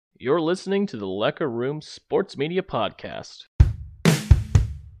You're listening to the Lecker Room Sports Media Podcast.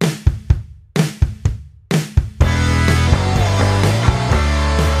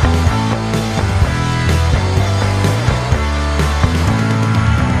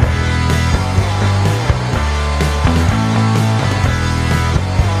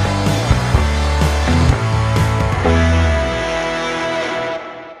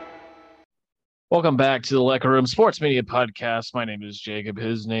 Welcome back to the Lecker Room Sports Media Podcast. My name is Jacob.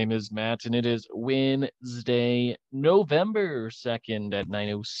 His name is Matt, and it is Wednesday, November 2nd at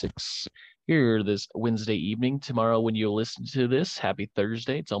 9:06 here this Wednesday evening. Tomorrow, when you listen to this, happy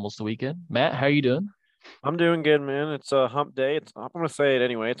Thursday. It's almost the weekend. Matt, how are you doing? I'm doing good, man. It's a hump day. I'm going to say it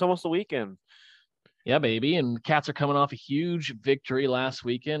anyway. It's almost the weekend. Yeah, baby. And Cats are coming off a huge victory last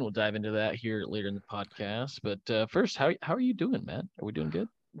weekend. We'll dive into that here later in the podcast. But first, how are you doing, Matt? Are we doing good?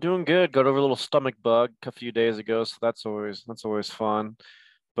 Doing good. Got over a little stomach bug a few days ago, so that's always fun.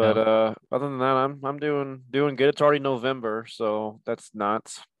 But other than that, I'm doing good. It's already November, so that's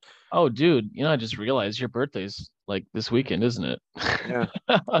nuts. Oh, dude, I just realized your birthday's like this weekend, isn't it? Yeah.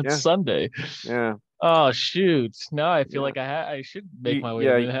 On Yeah. Sunday. Yeah. Oh, shoot. Now I feel like I should make my way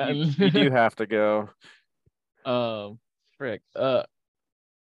to Manhattan. You do have to go. Frick.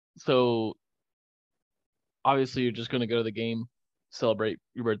 So obviously you're just gonna go to the game, celebrate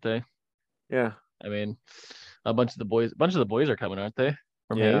your birthday. Yeah. I mean, a bunch of the boys are coming, aren't they?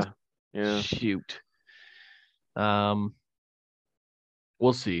 From Hayes? Yeah. Shoot.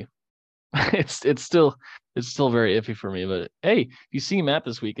 We'll see. It's still very iffy for me, but hey, if you see Matt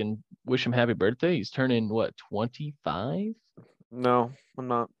this week and wish him happy birthday, he's turning what, 25? No, I'm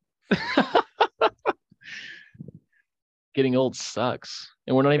not. Getting old sucks.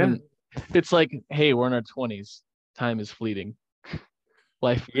 And we're not even it's like, hey, we're in our 20s. Time is fleeting.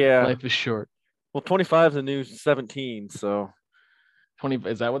 Life is short. Well, 25 is a new 17, so 20,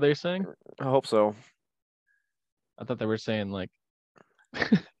 is that what they're saying? I hope so. I thought they were saying like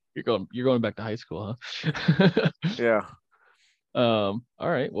you're going back to high school, huh? Yeah. All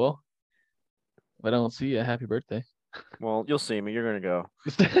right. Well, if I don't see you, happy birthday. Well, you'll see me. You're gonna go.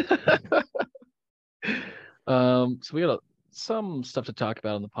 So we got some stuff to talk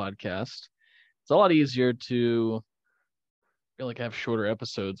about on the podcast. It's a lot easier to feel like have shorter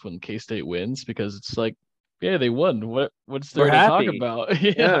episodes when K-State wins because it's like, yeah, they won. What's there to talk about?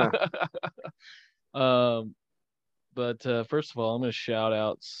 Yeah. But first of all, I'm going to shout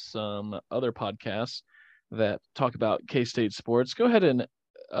out some other podcasts that talk about K-State sports. Go ahead and,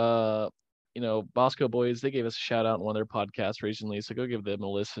 Bosco Boys, they gave us a shout out in one of their podcasts recently, so go give them a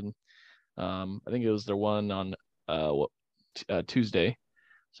listen. I think it was their one on Tuesday.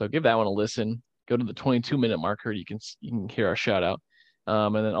 So give that one a listen. Go to the 22-minute marker. You can hear our shout out.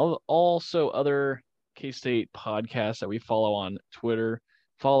 And then also other K-State podcasts that we follow on Twitter.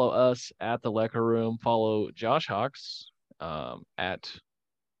 Follow us at the Lecker Room. Follow Josh Hawks at,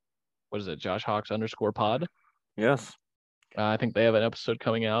 what is it, Josh Hawks _pod. Yes. I think they have an episode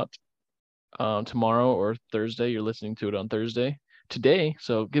coming out tomorrow or Thursday. You're listening to it on today.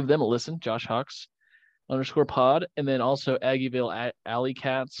 So give them a listen, Josh Hawks _pod. And then also Aggieville Alley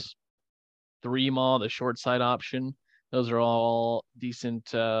Cats, 3-Maw, the short side option. Those are all decent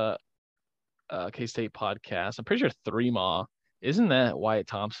K-State podcasts. I'm pretty sure 3-Maw. Isn't that Wyatt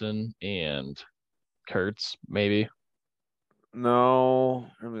Thompson and Kurtz, maybe? No,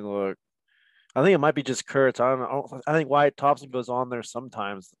 let me look. I think it might be just Kurtz. I think Wyatt Thompson goes on there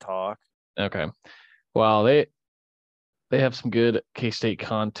sometimes to talk. Okay. Well, they have some good K-State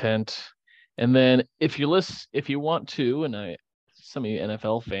content. And then if you want to, and some of you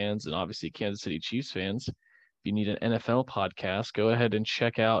NFL fans and obviously Kansas City Chiefs fans, if you need an NFL podcast, go ahead and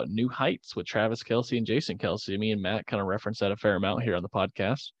check out New Heights with Travis Kelce and Jason Kelce. Me and Matt kind of reference that a fair amount here on the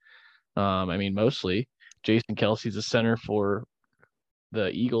podcast. Mostly Jason Kelce's a center for the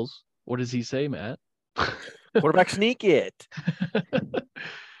Eagles. What does he say, Matt? Quarterback sneak it.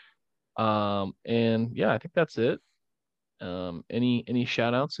 And yeah, I think that's it. Any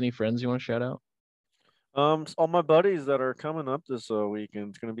shout outs, any friends you want to shout out? All my buddies that are coming up this weekend.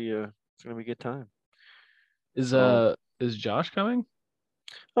 It's gonna be a good time. Is Josh coming?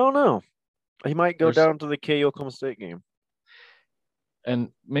 Oh no, he might go down to the KU Oklahoma State game. And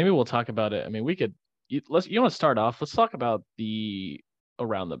maybe we'll talk about it. I mean, you want to start off? Let's talk about the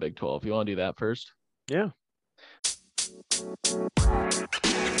around the Big 12. You want to do that first? Yeah.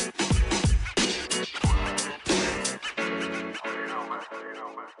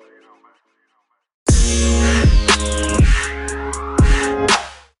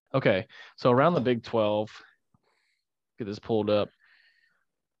 Okay, so around the Big 12, get this pulled up.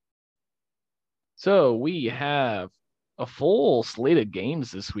 So we have a full slate of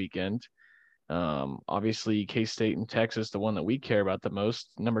games this weekend. Obviously, K-State and Texas, the one that we care about the most.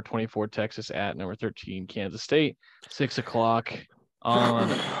 Number 24 Texas at number 13 Kansas State, 6:00 on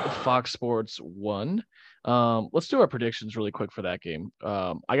Fox Sports 1. Let's do our predictions really quick for that game.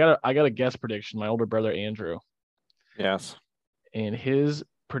 I got a guess prediction. My older brother Andrew, Yes. and his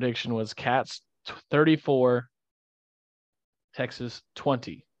prediction was Cats 34, Texas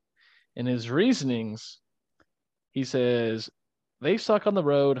 20. In his reasonings, he says they suck on the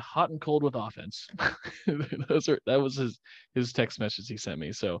road, hot and cold with offense. That was his text message he sent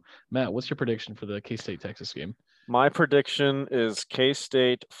me. So, Matt, what's your prediction for the K-State Texas game? My prediction is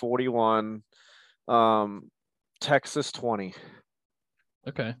K-State 41, Texas 20.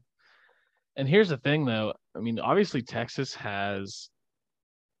 Okay. And here's the thing, though. I mean, obviously Texas has,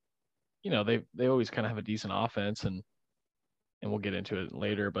 they always kind of have a decent offense, and we'll get into it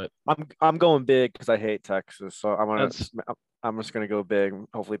later. But I'm going big because I hate Texas, so I'm just gonna go big and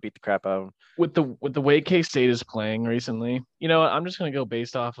hopefully beat the crap out of them. With the way K-State is playing recently, I'm just gonna go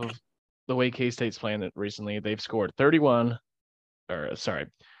based off of the way K-State's playing it recently. They've scored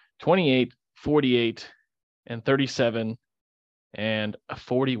 28, 48, and 37, and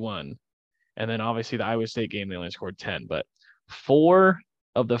 41. And then obviously the Iowa State game, they only scored 10, but 4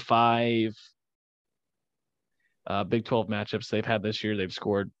 of the 5 Big 12 matchups they've had this year, they've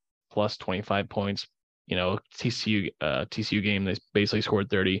scored plus 25 points. TCU game, they basically scored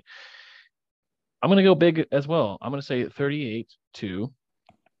 30. I'm going to go big as well. I'm going to say 38-21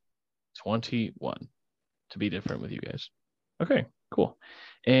 to be different with you guys. Okay, cool.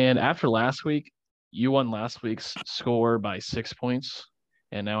 And after last week, you won last week's score by 6 points,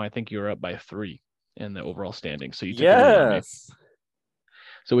 and now I think you're up by 3 in the overall standing. So you took the lead on me.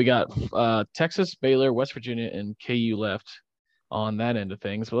 So we got Texas, Baylor, West Virginia, and KU left on that end of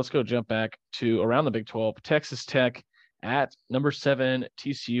things. But let's go jump back to around the Big 12. Texas Tech at number 7,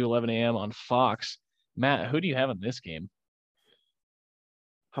 TCU, 11 a.m. on Fox. Matt, who do you have in this game?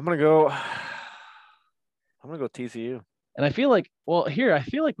 I'm gonna go TCU. And I feel like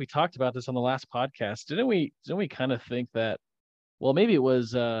we talked about this on the last podcast. Didn't we kind of think that? Well, maybe it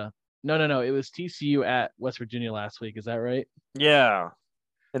was no. It was TCU at West Virginia last week. Is that right? Yeah.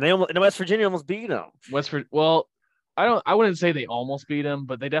 And West Virginia almost beat them. Well, I wouldn't say they almost beat them,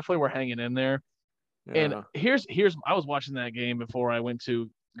 but they definitely were hanging in there. Yeah. And here's I was watching that game before I went to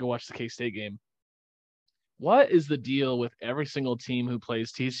go watch the K-State game. What is the deal with every single team who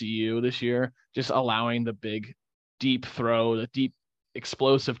plays TCU this year just allowing the big deep throw, the deep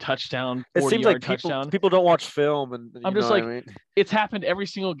explosive touchdown, 40-yard it seems like touchdown? People don't watch film, and I'm just like, it's happened every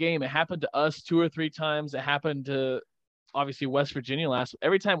single game. It happened to us 2 or 3 times. It happened to obviously West Virginia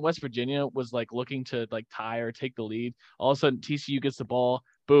every time West Virginia was like looking to like tie or take the lead, all of a sudden TCU gets the ball,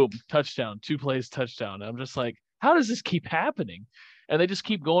 boom, touchdown, 2 plays, touchdown. And I'm just like, how does this keep happening? And they just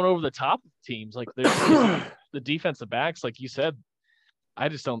keep going over the top of teams. Like there's the defensive backs, like you said,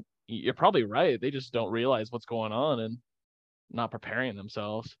 you're probably right. They just don't realize what's going on and not preparing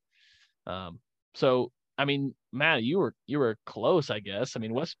themselves. So I mean, Matt, you were close, I guess. I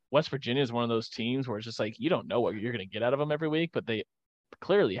mean, West Virginia is one of those teams where it's just like you don't know what you're going to get out of them every week, but they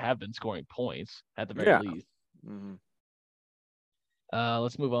clearly have been scoring points at the very least. Mm-hmm.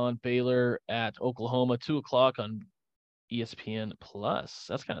 Let's move on. Baylor at Oklahoma, 2:00 on ESPN Plus.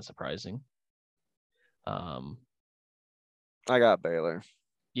 That's kind of surprising. I got Baylor.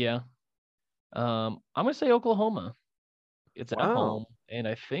 Yeah. I'm gonna say Oklahoma. It's at home, and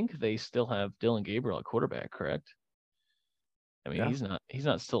I think they still have Dylan Gabriel at quarterback, correct? I mean, he's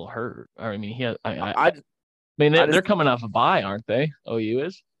not still hurt. I mean, he has. They're coming off a bye, aren't they? OU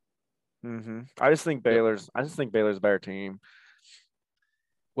is. Mm-hmm. I just think Baylor's a better team.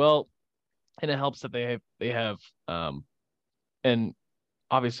 Well, and it helps that they have and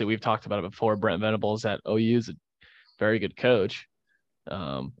obviously we've talked about it before. Brent Venables at OU is a very good coach,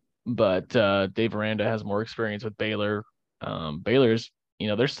 but Dave Aranda has more experience with Baylor. Baylor's,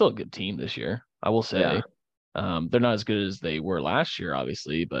 they're still a good team this year, I will say. Yeah. They're not as good as they were last year,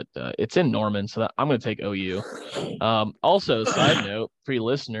 obviously, but it's in Norman, so I'm going to take OU. Also, side note for you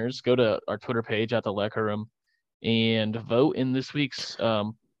listeners, go to our Twitter page at the Lecker Room and vote in this week's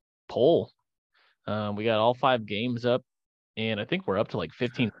poll. We got all 5 games up, and I think we're up to like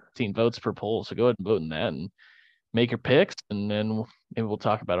 15 votes per poll. So go ahead and vote in that and make your picks, and then maybe we'll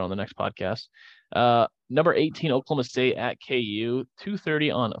talk about it on the next podcast. Number 18, Oklahoma State at KU,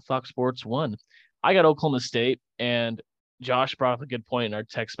 2:30 on Fox Sports 1. I got Oklahoma State, and Josh brought up a good point in our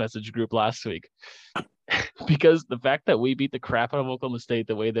text message group last week because the fact that we beat the crap out of Oklahoma State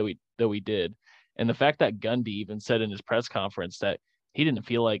the way that we did, and the fact that Gundy even said in his press conference that he didn't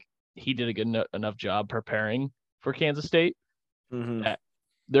feel like he did a good enough job preparing for Kansas State. Mm-hmm. That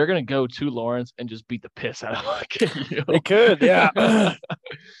they're going to go to Lawrence and just beat the piss out of KU. They could, yeah.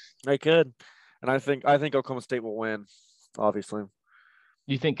 They could. And I think Oklahoma State will win, obviously.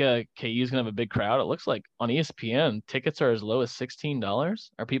 You think KU is going to have a big crowd? It looks like on ESPN, tickets are as low as $16.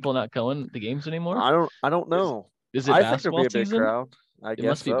 Are people not going to games anymore? I don't know. Is it I think there'll basketball be a big season? crowd. I It guess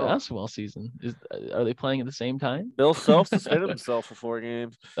must be so. basketball season. Are they playing at the same time? Bill Self suspended himself for 4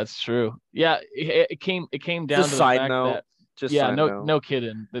 games. That's true. Yeah, it came down Just to the side fact note. that Just side note. no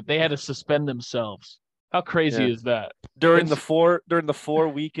kidding, that they had to suspend themselves. How crazy is that? During the 4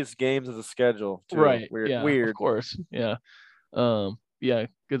 weakest games of the schedule, too. Right. Weird. Of course. Yeah. Yeah,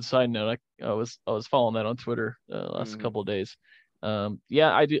 good side note. I was following that on Twitter last couple of days.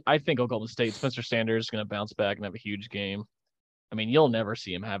 Yeah, I think Oklahoma State, Spencer Sanders is going to bounce back and have a huge game. I mean, you'll never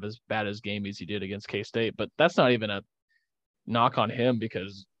see him have as bad as game as he did against K-State, but that's not even a knock on him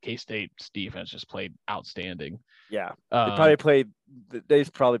because K-State's defense just played outstanding. Yeah. They've probably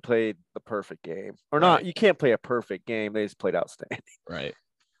played the perfect game. Or not, you can't play a perfect game. They just played outstanding. Right.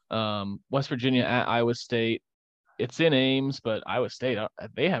 West Virginia at Iowa State. It's in Ames, but Iowa State,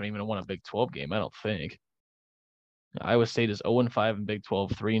 they haven't even won a Big 12 game, I don't think. Iowa State is 0-5 in Big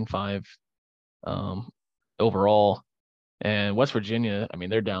 12, 3-5 overall. And West Virginia, I mean,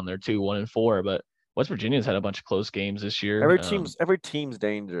 they're down there too, 1-4, but West Virginia's had a bunch of close games this year. Every team's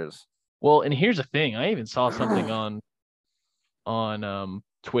dangerous. Well, and here's the thing. I even saw something on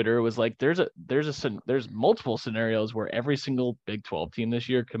Twitter. It was like there's multiple scenarios where every single Big 12 team this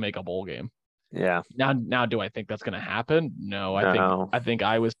year could make a bowl game. Yeah. Now do I think that's going to happen? No. I think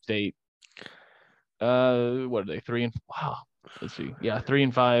Iowa State what are they? 3-5. Let's see. Yeah,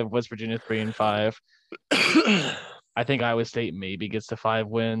 3-5, West Virginia 3-5. I think Iowa State maybe gets to 5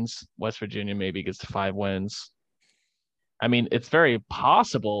 wins. West Virginia maybe gets to 5 wins. I mean, it's very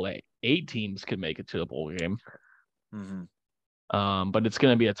possible that 8 teams could make it to the bowl game. Mm-hmm. But it's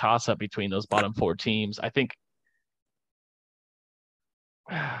going to be a toss-up between those bottom 4 teams. I think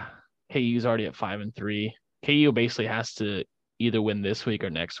KU's already at 5-3. KU basically has to either win this week or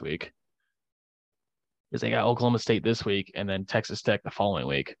next week, because they got Oklahoma State this week and then Texas Tech the following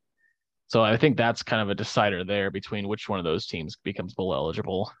week. So I think that's kind of a decider there between which one of those teams becomes bowl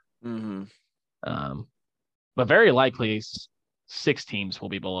eligible. Mm-hmm. But very likely 6 teams will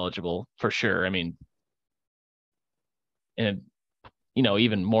be bowl eligible for sure. I mean, and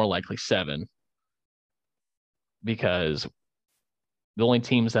even more likely 7, because the only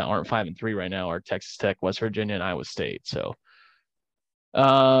teams that aren't 5-3 right now are Texas Tech, West Virginia, and Iowa State. So,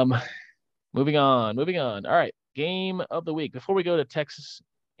 moving on. All right, game of the week. Before we go to Texas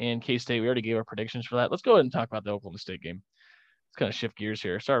and K-State, we already gave our predictions for that. Let's go ahead and talk about the Oklahoma State game. Let's kind of shift gears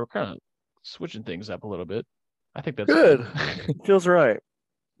here. Sorry, we're kind of switching things up a little bit. I think that's good. Feels right.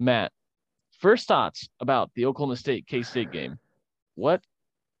 Matt, first thoughts about the Oklahoma State K-State game. What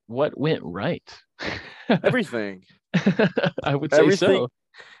went right? Everything. I would say so.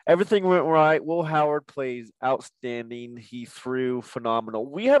 Everything went right. Will Howard plays outstanding. He threw phenomenal.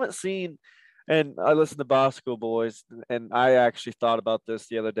 We haven't seen, and I listened to Bosco Boys, and I actually thought about this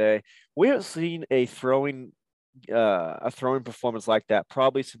the other day. We haven't seen a throwing performance like that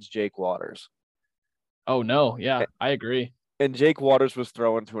probably since Jake Waters. Oh no, yeah, I agree. And Jake Waters was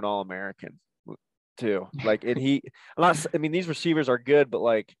throwing to an All-American too. Like, and these receivers are good, but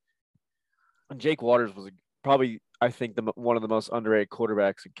like, Jake Waters was probably, I think, one of the most underrated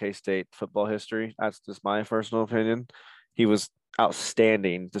quarterbacks in K-State football history. That's just my personal opinion. He was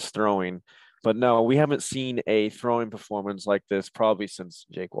outstanding just throwing. But no, we haven't seen a throwing performance like this probably since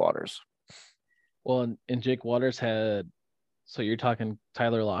Jake Waters. Well, and Jake Waters so you're talking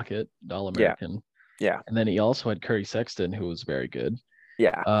Tyler Lockett, All-American. Yeah. And then he also had Curry Sexton, who was very good.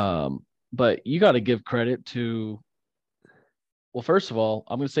 Yeah. But you got to give credit to, well, first of all,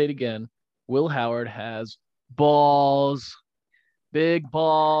 I'm going to say it again. Will Howard has balls, big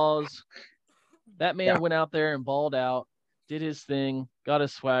balls. That man went out there and balled out, did his thing, got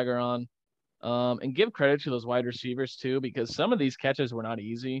his swagger on. And give credit to those wide receivers too, because some of these catches were not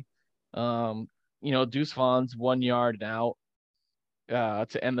easy. Deuce Vaughn's 1 yard and out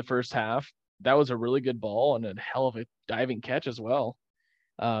to end the first half. That was a really good ball and a hell of a diving catch as well.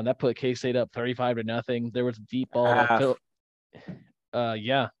 That put K-State up 35-0. There was a deep ball.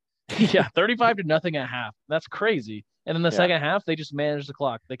 Yeah, 35-0 at half. That's crazy. And in the second half, they just managed the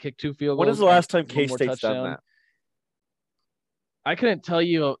clock. They kicked 2 field goals. When is the last time K-State's done that? I couldn't tell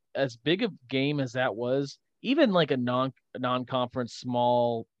you as big a game as that was. Even like a non-conference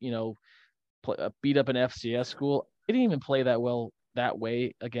small, beat up an FCS school. It didn't even play that well that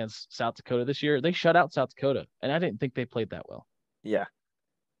way against South Dakota this year. They shut out South Dakota, and I didn't think they played that well. Yeah.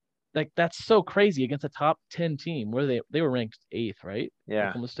 like that's so crazy against a top 10 team. Where they were ranked 8th, right? Yeah.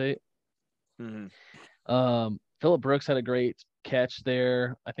 Oklahoma State. Mm-hmm. Phillip Brooks had a great catch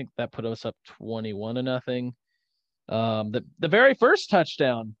there. I think that put us up 21-0. The very first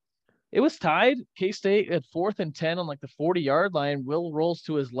touchdown, it was tied. K-State at 4th and 10 on like the 40-yard line. Will rolls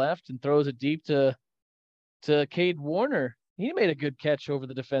to his left and throws it deep to Cade Warner. He made a good catch over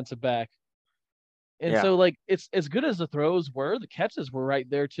the defensive back. And Yeah. so, like, it's as good as the throws were, the catches were right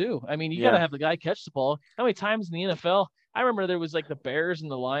there too. I mean, you got to Yeah. have the guy catch the ball. How many times in the NFL? I remember there was like the Bears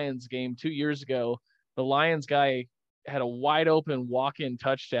and the Lions game 2 years ago. The Lions guy had a wide open walk-in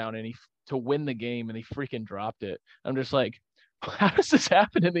touchdown and he to win the game, and he freaking dropped it. I'm just like, how does this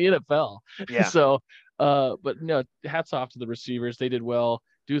happen in the NFL? Yeah. So, but no, hats off to the receivers. They did well.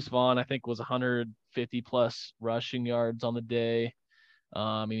 Deuce Vaughn, I think, was 150 plus rushing yards on the day.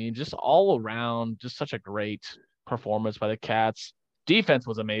 I mean, just all around, just such a great performance by the Cats. Defense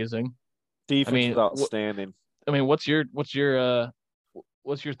was amazing. Defense was outstanding. What's your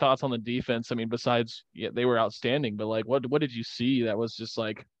thoughts on the defense? I mean, besides, yeah, they were outstanding, but like, what did you see that was just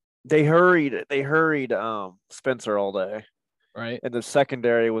like They hurried Spencer all day. right? And the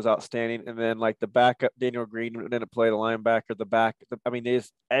secondary was outstanding. And then like the backup, Daniel Green didn't play the linebacker,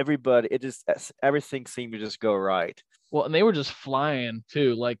 everything seemed to just go right. Well, and they were just flying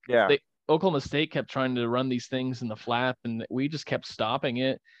too. Like Yeah. Oklahoma State kept trying to run these things in the flat, and we just kept stopping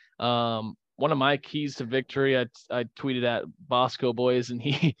it. One of my keys to victory, I tweeted at Bosco Boys, and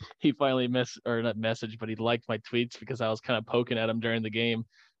he finally not messaged, but he liked my tweets because I was kind of poking at him during the game.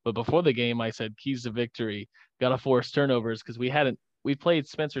 But before the game, I said keys to victory, gotta force turnovers because we played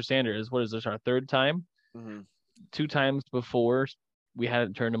Spencer Sanders. What is this, our 3rd time? Mm-hmm. 2 times before we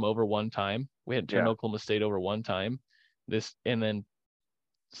hadn't turned him over 1 time. We hadn't turned Oklahoma State over 1 time. And then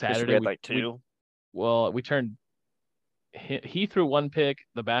Saturday we had 2. We turned. He threw 1 pick,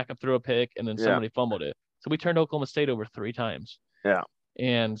 the backup threw a pick, and then somebody fumbled it. So we turned Oklahoma State over 3 times. Yeah.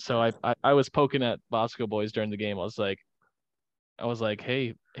 And so I was poking at Bosco Boys during the game. I was like,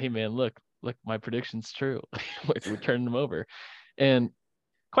 hey man, look, my prediction's true. we turned them over. And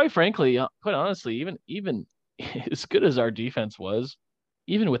quite frankly, quite honestly, even as good as our defense was,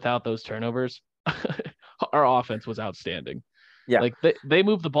 even without those turnovers, our offense was outstanding. Yeah. Like they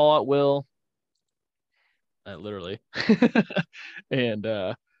moved the ball at will. Literally. And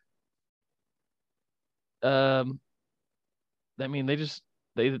I mean they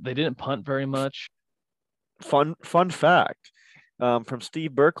didn't punt very much. Fun fact from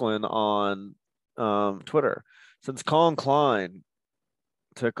Steve Berklin on Twitter. Since Colin Klein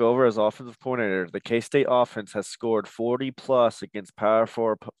took over as offensive coordinator, the K-State offense has scored 40 plus against Power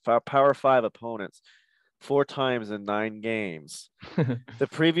 5 opponents 4 times in 9 games. The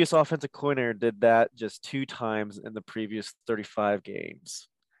previous offensive coordinator did that just 2 times in the previous 35 games.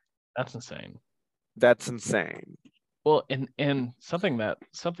 That's insane. Well, and something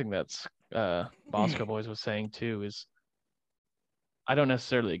that's Bosco Boys was saying too is I don't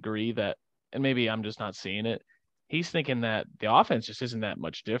necessarily agree that, and maybe I'm just not seeing it. He's thinking that the offense just isn't that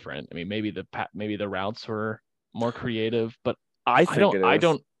much different. I mean, maybe the routes were more creative, but I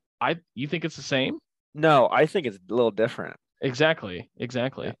don't. You think it's the same? No, I think it's a little different. Exactly.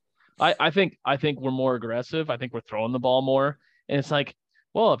 Yeah. I think we're more aggressive. I think we're throwing the ball more, and it's like,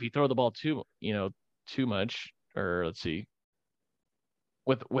 well, if you throw the ball too much, or let's see,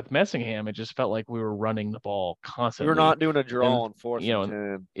 with Messingham, it just felt like we were running the ball constantly. We're not doing a draw on 4th and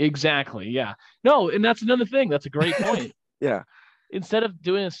 10. Exactly. Yeah. No, and that's another thing. That's a great point. Yeah. Instead of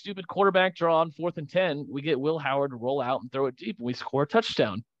doing a stupid quarterback draw on 4th and 10, we get Will Howard to roll out and throw it deep, and we score a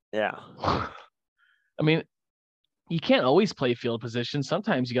touchdown. Yeah. I mean, you can't always play field position.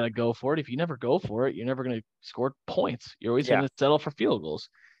 Sometimes you got to go for it. If you never go for it, you're never going to score points. You're always going to settle for field goals.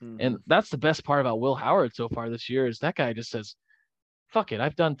 Mm-hmm. And that's the best part about Will Howard so far this year is that guy just says, fuck it.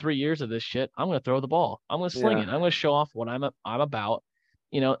 I've done 3 years of this shit. I'm going to throw the ball. I'm going to sling it. I'm going to show off what I'm about,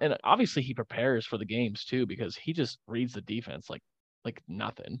 and obviously he prepares for the games too, because he just reads the defense like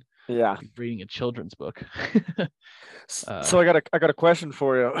nothing. Yeah. He's reading a children's book. So I got a question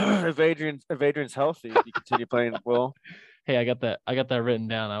for you. If Adrian's healthy, do you continue playing Will? Hey, I got that written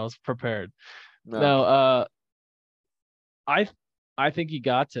down. I was prepared. No, I think you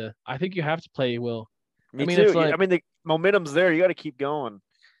have to play Will. Me too. The momentum's there. You got to keep going.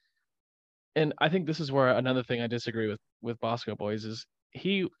 And I think this is where another thing I disagree with Bosco Boys is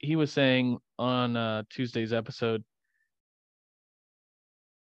he was saying on Tuesday's episode,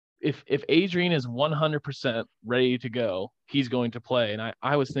 if Adrian is 100% ready to go, he's going to play. And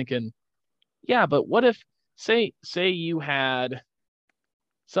I was thinking, yeah, but what if say you had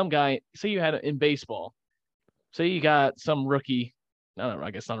some guy, say you had in baseball, say you got some rookie I don't know,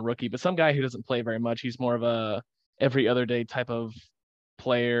 I guess not a rookie, but some guy who doesn't play very much. He's more of a every other day type of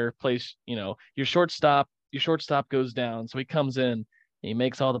player. Plays, your shortstop goes down, so he comes in and he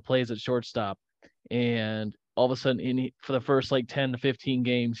makes all the plays at shortstop, and all of a sudden, for the first like 10 to 15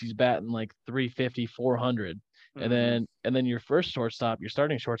 games, he's batting like 350, 400, and then your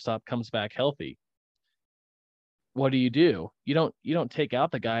starting shortstop comes back healthy. What do? You don't take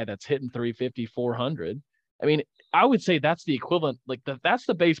out the guy that's hitting 350, 400. I mean, I would say that's the equivalent, that's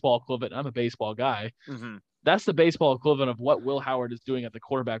the baseball equivalent. I'm a baseball guy. That's the baseball equivalent of what Will Howard is doing at the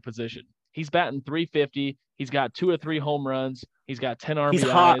quarterback position. He's batting 350. He's got 2 or 3 home runs. He's got 10 RBIs. He's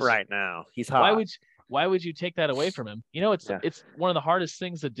hot right now. He's hot. Why would you take that away from him? It's one of the hardest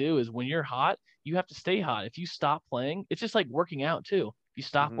things to do is when you're hot, you have to stay hot. If you stop playing, it's just like working out too. If you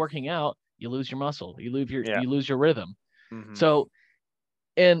stop working out, you lose your muscle. You lose your rhythm. So,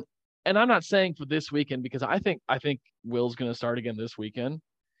 and I'm not saying for this weekend, because I think Will's going to start again this weekend.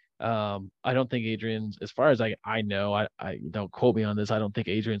 I don't think Adrian's, as far as I know, I don't quote me on this, I don't think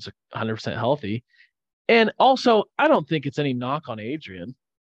Adrian's 100% healthy. And also, I don't think it's any knock on Adrian.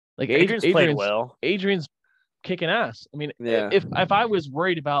 Like Adrian's played well. Adrian's kicking ass. I mean, if I was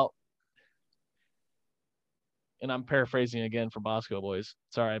worried about, and I'm paraphrasing again for Bosco Boys.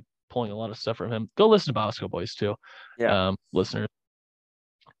 Sorry, I'm pulling a lot of stuff from him. Go listen to Bosco Boys too. Yeah. Listeners.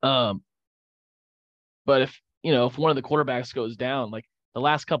 But if one of the quarterbacks goes down, like the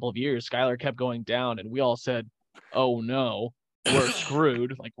last couple of years, Skylar kept going down, and we all said, "Oh no, we're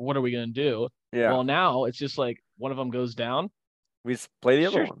screwed. Like, what are we gonna do?" Yeah. Well, now it's just like one of them goes down, we just play the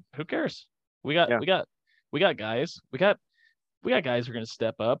other one. Who cares? We got guys. We got guys who are gonna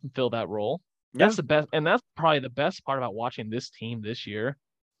step up and fill that role. That's the best, and that's probably the best part about watching this team this year.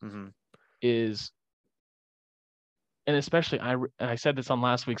 Is, and especially I said this on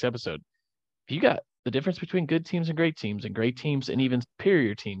last week's episode. If you got the difference between good teams and great teams and even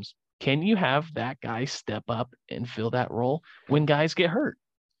superior teams, can you have that guy step up and fill that role when guys get hurt?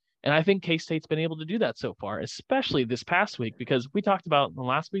 And I think K-State's been able to do that so far, especially this past week, because we talked about in the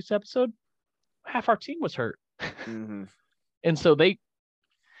last week's episode, half our team was hurt. And so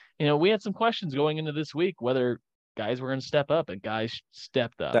we had some questions going into this week, whether guys were going to step up, and guys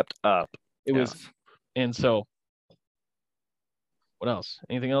stepped up. It was, and so what else?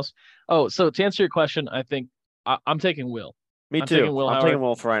 Anything else? Oh, so to answer your question, I think I'm taking Will. Me too. I'm taking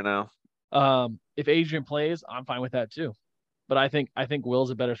Will for right now. If Adrian plays, I'm fine with that too. But I think Will's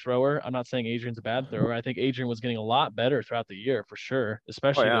a better thrower. I'm not saying Adrian's a bad thrower. I think Adrian was getting a lot better throughout the year for sure,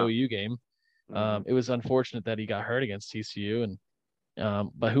 especially the OU game. It was unfortunate that he got hurt against TCU, and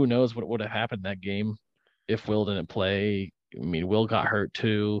but who knows what would have happened in that game if Will didn't play. I mean, Will got hurt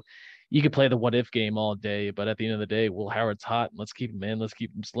too. You could play the what if game all day, but at the end of the day, Will Howard's hot. And let's keep him in. Let's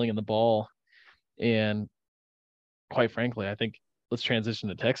keep him slinging the ball. And quite frankly, I think let's transition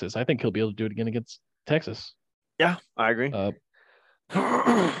to Texas. I think he'll be able to do it again against Texas. Yeah, I agree.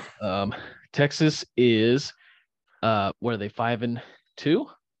 Texas is what are they, 5-2?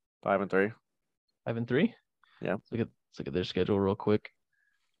 5-3. 5-3? Yeah. Let's look at their schedule real quick.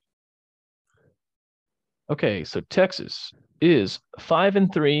 Okay, so Texas is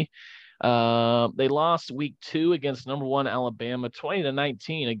 5-3. They lost week 2 against number 1 Alabama,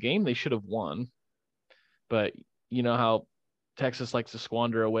 20-19, a game they should have won. But you know how Texas likes to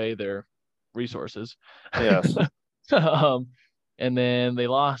squander away their resources. Yes. And then they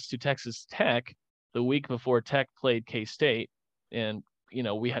lost to Texas Tech the week before Tech played K-State. And, we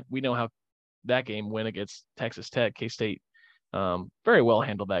know how that game went against Texas Tech. K-State very well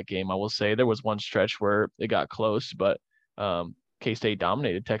handled that game, I will say. There was one stretch where it got close, but K-State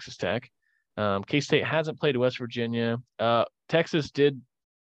dominated Texas Tech. K-State hasn't played West Virginia. Texas did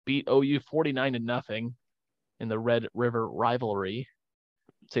beat OU 49-0 in the Red River rivalry.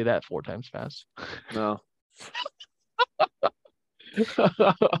 Say that 4 times fast. No.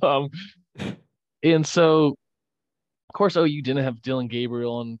 And so, of course, OU didn't have Dylan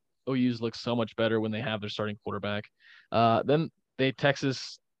Gabriel, and OU's look so much better when they have their starting quarterback. Then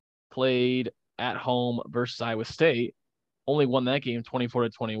Texas played at home versus Iowa State. Only won that game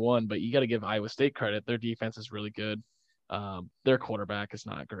 24-21, but you got to give Iowa State credit. Their defense is really good. Their quarterback is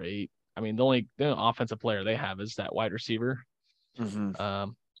not great. I mean, the only offensive player they have is that wide receiver. And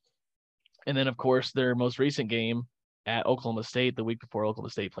then, of course, their most recent game at Oklahoma State, the week before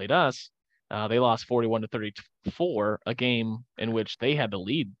Oklahoma State played us, they lost 41-34, a game in which they had the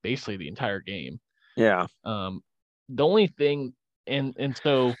lead basically the entire game. Yeah. The only thing, and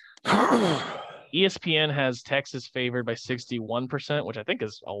so ESPN has Texas favored by 61%, which I think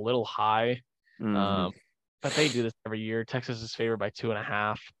is a little high. But they do this every year. Texas is favored by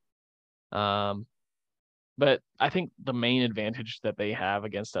 2.5. But I think the main advantage that they have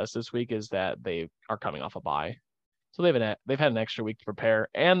against us this week is that they are coming off a bye. So they've had an extra week to prepare,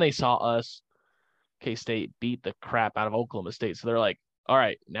 and they saw us, K-State, beat the crap out of Oklahoma State. So they're like, all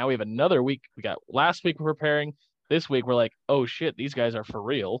right, now we have another week. We got last week we're preparing. This week we're like, oh shit, these guys are for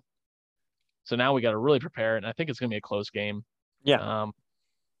real. So now we got to really prepare, and I think it's going to be a close game. Yeah.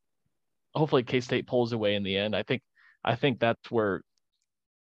 Hopefully K-State pulls away in the end. I think that's where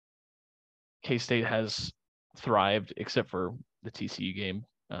K-State has thrived, except for the TCU game,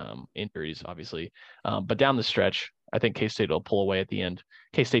 injuries, obviously. But down the stretch, I think K-State will pull away at the end.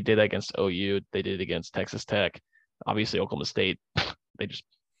 K-State did that against OU. They did it against Texas Tech. Obviously, Oklahoma State, they just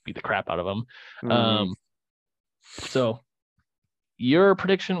beat the crap out of them. Mm-hmm. So your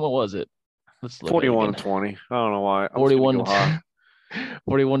prediction, what was it? Let's look 41-20. I don't know why.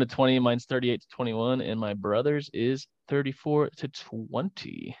 41-20. Mine's 38-21, and my brother's is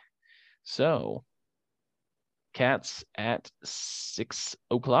 34-20. So, Cats at 6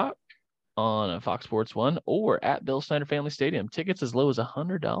 o'clock on Fox Sports 1 or at Bill Snyder Family Stadium. Tickets as low as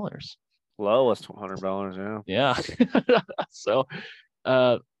 $100. Lowest $100, yeah. Yeah. So,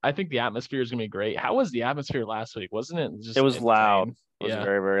 I think the atmosphere is going to be great. How was the atmosphere last week? Wasn't it just It was insane? loud. It was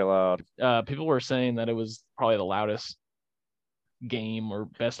very, very loud. People were saying that it was probably the loudest game or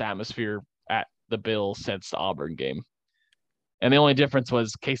best atmosphere at the Bills since the Auburn game. And the only difference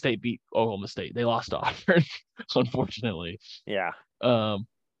was K-State beat Oklahoma State. They lost to Auburn, unfortunately. Yeah. What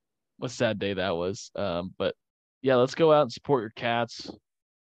a sad day that was. But yeah, let's go out and support your Cats.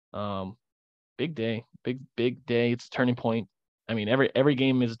 Big day, big day. It's a turning point. I mean, every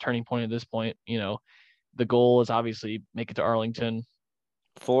game is a turning point at this point. You know, the goal is obviously make it to Arlington.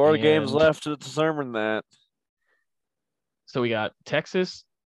 4 games left to determine that. So we got Texas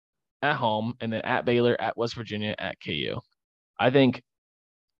at home, and then at Baylor, at West Virginia, at KU. I think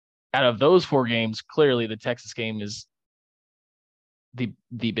out of those 4 games, clearly the Texas game is the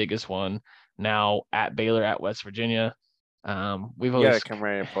biggest one. Now at Baylor, at West Virginia, we've always come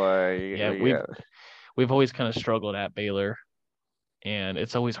ready to play. Yeah, we've always kind of struggled at Baylor, and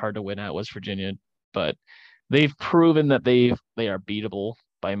it's always hard to win at West Virginia. But they've proven that they are beatable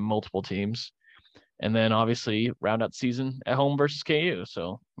by multiple teams. And then obviously round out the season at home versus KU.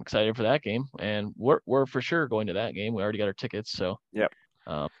 So I'm excited for that game. And we're for sure going to that game. We already got our tickets. So yep.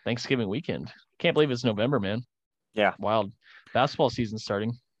 Thanksgiving weekend. Can't believe it's November, man. Yeah. Wild. Basketball season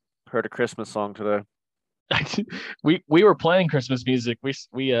starting. Heard a Christmas song today. we were playing Christmas music.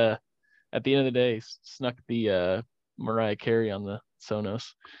 We at the end of the day snuck the Mariah Carey on the Sonos.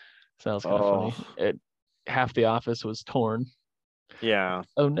 So that was kind of funny. Half the office was torn. Yeah.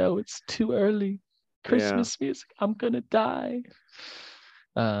 Oh no, it's too early. Christmas music. I'm gonna die.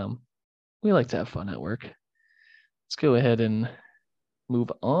 We like to have fun at work. Let's go ahead and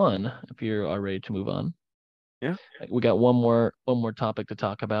move on. If you are ready to move on. Yeah. We got one more topic to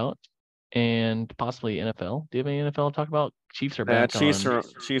talk about, and possibly NFL. Do you have any NFL to talk about? Chiefs are back. Chiefs are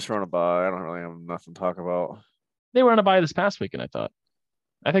on a bye. I don't really have nothing to talk about. They were on a bye this past week, and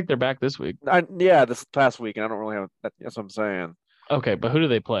I think they're back this week. This past week, and I don't really have. That's what I'm saying. Okay, but who do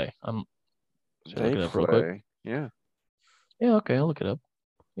they play? Should I look it up real quick? Yeah. Yeah, okay, I'll look it up.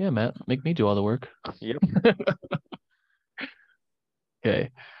 Yeah, Matt, make me do all the work. Yep. Okay.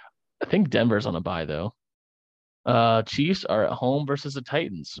 I think Denver's on a bye, though. Chiefs are at home versus the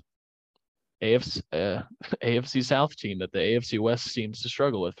Titans. AFC South team that the AFC West seems to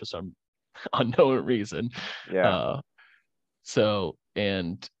struggle with for some unknown reason. Yeah.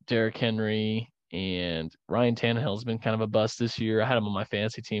 And Derrick Henry and Ryan Tannehill has been kind of a bust this year. I had him on my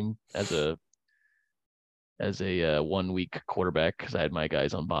fantasy team as a 1 week quarterback because I had my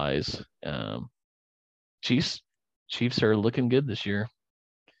guys on buys. Chiefs are looking good this year.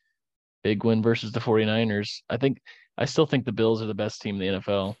 Big win versus the 49ers. I still think the Bills are the best team in the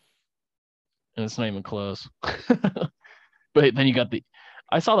NFL. And it's not even close. But then you got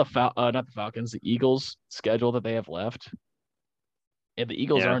I saw not the Falcons, the Eagles schedule that they have left. And the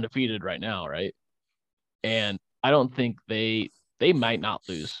Eagles are undefeated right now, right? And I don't think they might not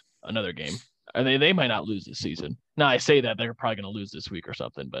lose another game. Or they might not lose this season. Now I say that they're probably going to lose this week or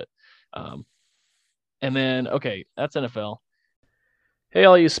something, but and then that's NFL. Hey,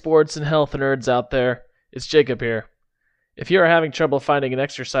 all you sports and health nerds out there, it's Jacob here. If you are having trouble finding an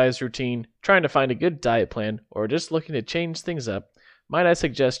exercise routine, trying to find a good diet plan, or just looking to change things up, might I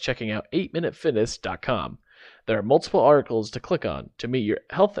suggest checking out 8minutefitness.com. There are multiple articles to click on to meet your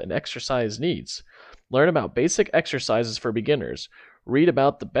health and exercise needs. Learn about basic exercises for beginners, read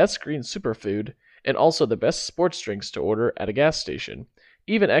about the best green superfood, and also the best sports drinks to order at a gas station,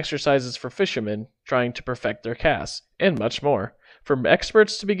 even exercises for fishermen trying to perfect their casts, and much more. From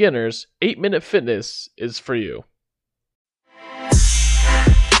experts to beginners, 8-Minute Fitness is for you.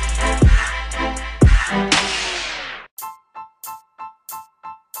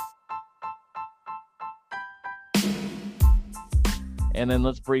 And then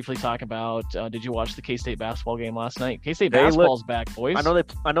let's briefly talk about, did you watch the K-State basketball game last night? K-State basketball's back, boys. I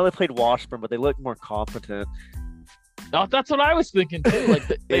know they played Washburn, but they look more competent. Oh, that's what I was thinking too. Like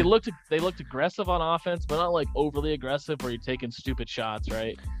they looked aggressive on offense, but not like overly aggressive where you're taking stupid shots,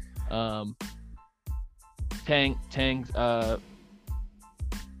 right? Tang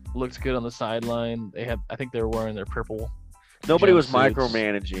looked good on the sideline. I think they were wearing their purple. Nobody was jumpsuits.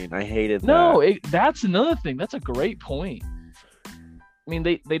 Micromanaging. I hated that. No, that's another thing. That's a great point. I mean,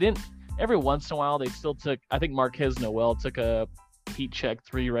 they didn't. Every once in a while, they still took. I think Marquez Noel took a heat check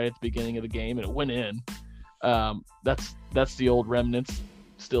 3 right at the beginning of the game, and it went in. That's the old remnants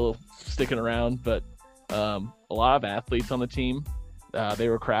still sticking around, but a lot of athletes on the team, they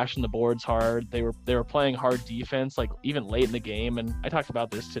were crashing the boards hard. They were playing hard defense, like even late in the game. And I talked about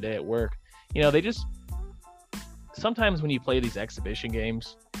this today at work. They just sometimes when you play these exhibition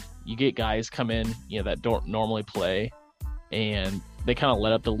games, you get guys come in, that don't normally play, and they kind of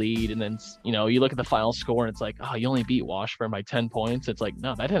let up the lead. And then you look at the final score, and it's like, oh, you only beat Washburn by 10 points. It's like,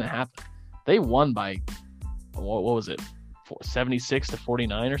 no, that didn't happen. They won by what was it,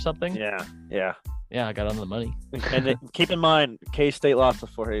 76-49 or something? Yeah. I got on the money. And keep in mind, K-State lost to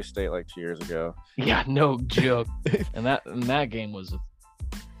Fort Hays State like 2 years ago. Yeah, no joke. and that game was,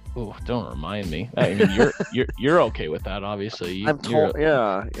 don't remind me. I mean, you're okay with that, obviously.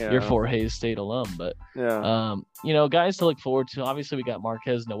 You're Fort Hays State alum, but guys to look forward to. Obviously, we got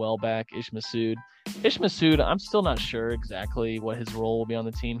Marquez Noel back, Ish Massoud. I'm still not sure exactly what his role will be on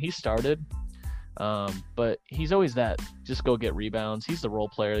the team. He started. But he's always that just go get rebounds. He's the role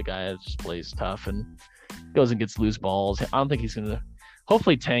player, the guy that just plays tough and goes and gets loose balls. I don't think he's gonna.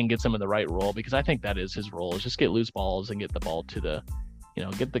 Hopefully, Tang gets him in the right role, because I think that is his role: is just get loose balls and get the ball to the,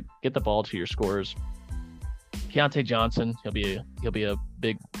 get the ball to your scorers. Keontae Johnson, he'll be a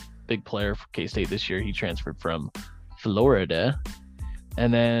big player for K-State this year. He transferred from Florida,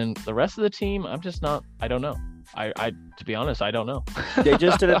 and then the rest of the team, I don't know. I to be honest, I don't know. They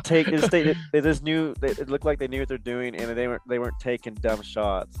just didn't take this. They just knew. It looked like they knew what they're doing, and they weren't taking dumb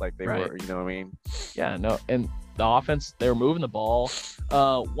shots like they were. You know what I mean? Yeah, no. And the offense, they were moving the ball.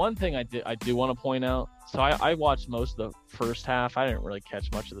 One thing I do want to point out. So I watched most of the first half. I didn't really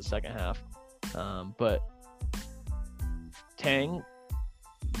catch much of the second half. But Tang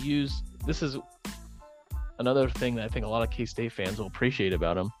used. This is another thing that I think a lot of K-State fans will appreciate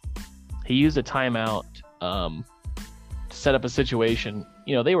about him. He used a timeout. To set up a situation.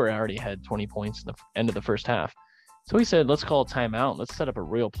 They were already ahead 20 points in the end of the first half. So he said, let's call a timeout. Let's set up a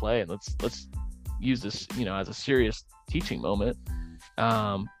real play, and let's use this, as a serious teaching moment.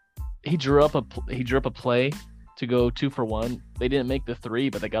 He drew up a play to go 2 for 1. They didn't make the 3,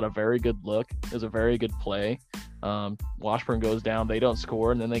 but they got a very good look. It was a very good play. Washburn goes down, they don't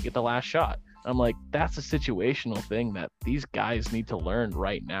score, and then they get the last shot. I'm like, that's a situational thing that these guys need to learn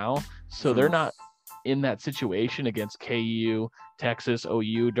right now, so they're not in that situation against KU, Texas,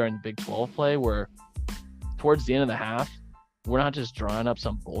 OU during the Big 12 play, where towards the end of the half, we're not just drawing up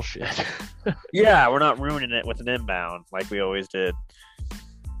some bullshit. Yeah, we're not ruining it with an inbound like we always did.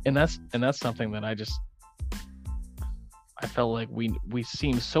 And that's something that I felt like we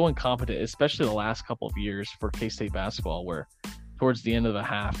seem so incompetent, especially the last couple of years for K-State basketball, where towards the end of the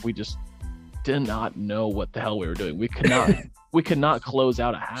half, we just did not know what the hell we were doing. We could not close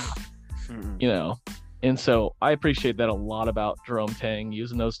out a half. And so I appreciate that a lot about Jerome Tang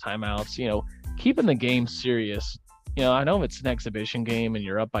using those timeouts, keeping the game serious. I know it's an exhibition game and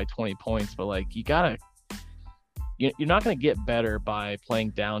you're up by 20 points, but like you're not going to get better by playing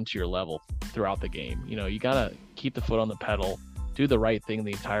down to your level throughout the game. You got to keep the foot on the pedal, do the right thing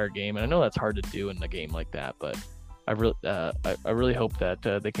the entire game. And I know that's hard to do in a game like that, but I really hope that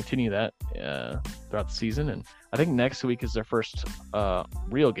they continue that throughout the season. And I think next week is their first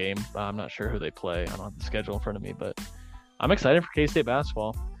real game. I'm not sure who they play. I don't have the schedule in front of me, but I'm excited for K-State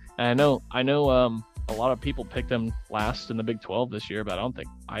basketball. And I know a lot of people picked them last in the Big 12 this year, but I don't think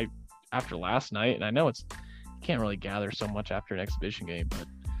after last night, and I know you can't really gather so much after an exhibition game, but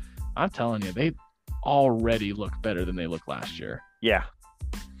I'm telling you, they already look better than they looked last year. Yeah.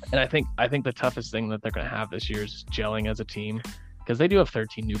 And I think the toughest thing that they're going to have this year is gelling as a team, because they do have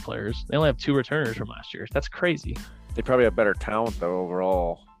 13 new players. They only have 2 returners from last year. That's crazy. They probably have better talent though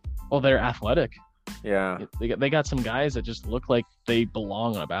overall. Well, they're athletic. Yeah. They got some guys that just look like they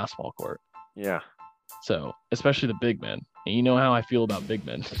belong on a basketball court. Yeah. So, especially the big men. And you know how I feel about big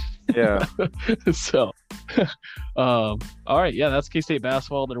men. Yeah. So, All right, yeah, that's K-State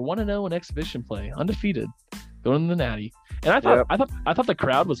basketball. They're 1-0 in exhibition play, undefeated, going to the Natty. And I thought the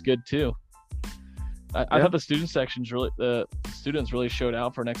crowd was good too. I thought the students really showed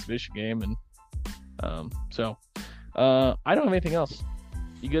out for an exhibition game, and I don't have anything else.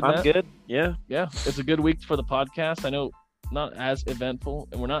 You good, Matt? I'm good. Yeah. Yeah, it's a good week for the podcast. I know, not as eventful,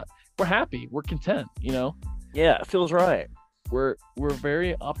 and we're happy, we're content. Yeah, it feels right. We're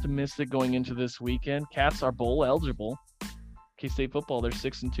very optimistic going into this weekend. Cats are bowl eligible. K-State football, they're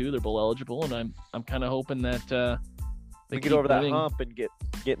 6-2, they're bowl eligible, and I'm kind of hoping that we get over that hump and get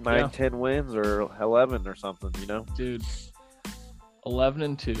 9-10 wins or 11 or something. Dude,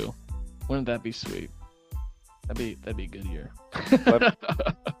 11-2, wouldn't that be sweet? That'd be a good year.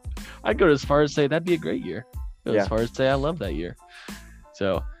 I'd go as far as say that'd be a great year. As far as say I love that year.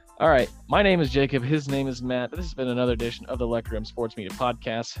 So, all right. My name is Jacob. His name is Matt. This has been another edition of the Lecker Room Sports Media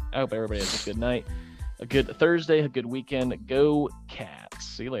Podcast. I hope everybody has a good night, a good Thursday, a good weekend. Go Cats.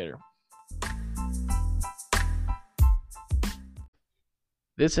 See you later.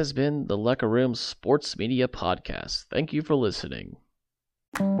 This has been the Lecker Room Sports Media Podcast. Thank you for listening.